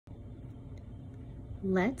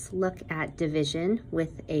Let's look at division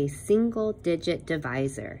with a single digit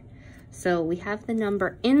divisor. So we have the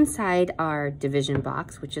number inside our division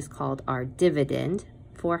box, which is called our dividend,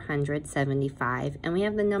 475, and we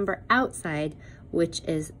have the number outside, which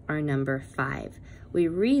is our number 5. We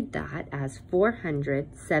read that as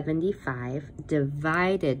 475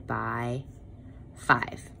 divided by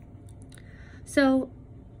 5. So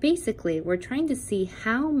basically, we're trying to see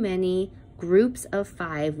how many groups of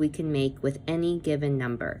 5 we can make with any given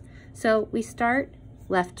number. So we start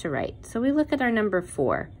left to right. So we look at our number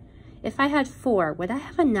 4. If I had 4, would I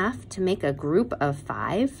have enough to make a group of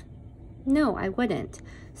 5? No, I wouldn't.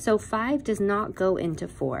 So 5 does not go into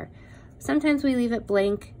 4. Sometimes we leave it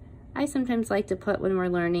blank. I sometimes like to put, when we're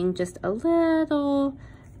learning, just a little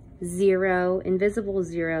 0, invisible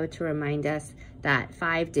 0, to remind us that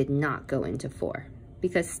 5 did not go into 4.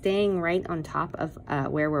 Because staying right on top of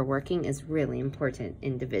where we're working is really important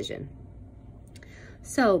in division.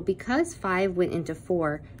 So because 5 went into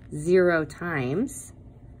 4 0 times,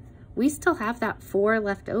 we still have that 4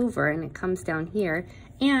 left over, and it comes down here,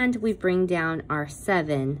 and we bring down our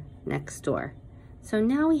 7 next door. So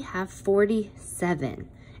now we have 47,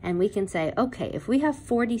 and we can say, okay, if we have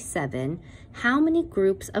 47, how many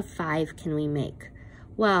groups of 5 can we make?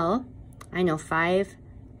 Well, I know 5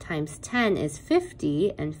 times 10 is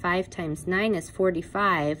 50, and 5 times 9 is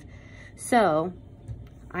 45. So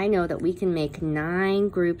I know that we can make 9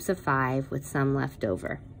 groups of 5 with some left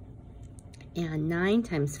over. And 9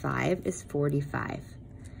 times 5 is 45.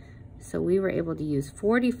 So we were able to use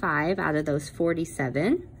 45 out of those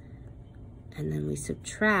 47. And then we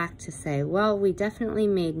subtract to say, well, we definitely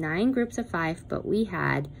made 9 groups of 5, but we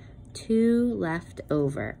had 2 left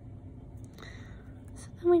over.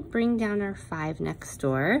 Then we bring down our 5 next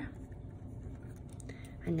door,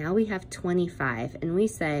 and now we have 25, and we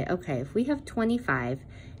say, okay, if we have 25,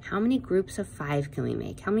 how many groups of 5 can we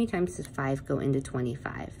make? How many times does 5 go into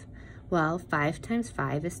 25? Well, 5 times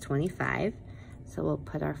 5 is 25, so we'll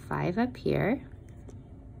put our 5 up here,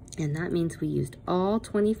 and that means we used all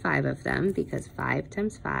 25 of them, because 5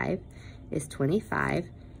 times 5 is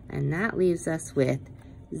 25, and that leaves us with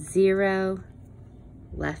 0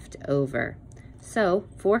 left over. So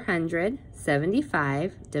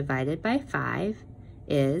 475 divided by 5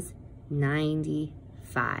 is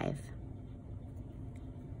 95.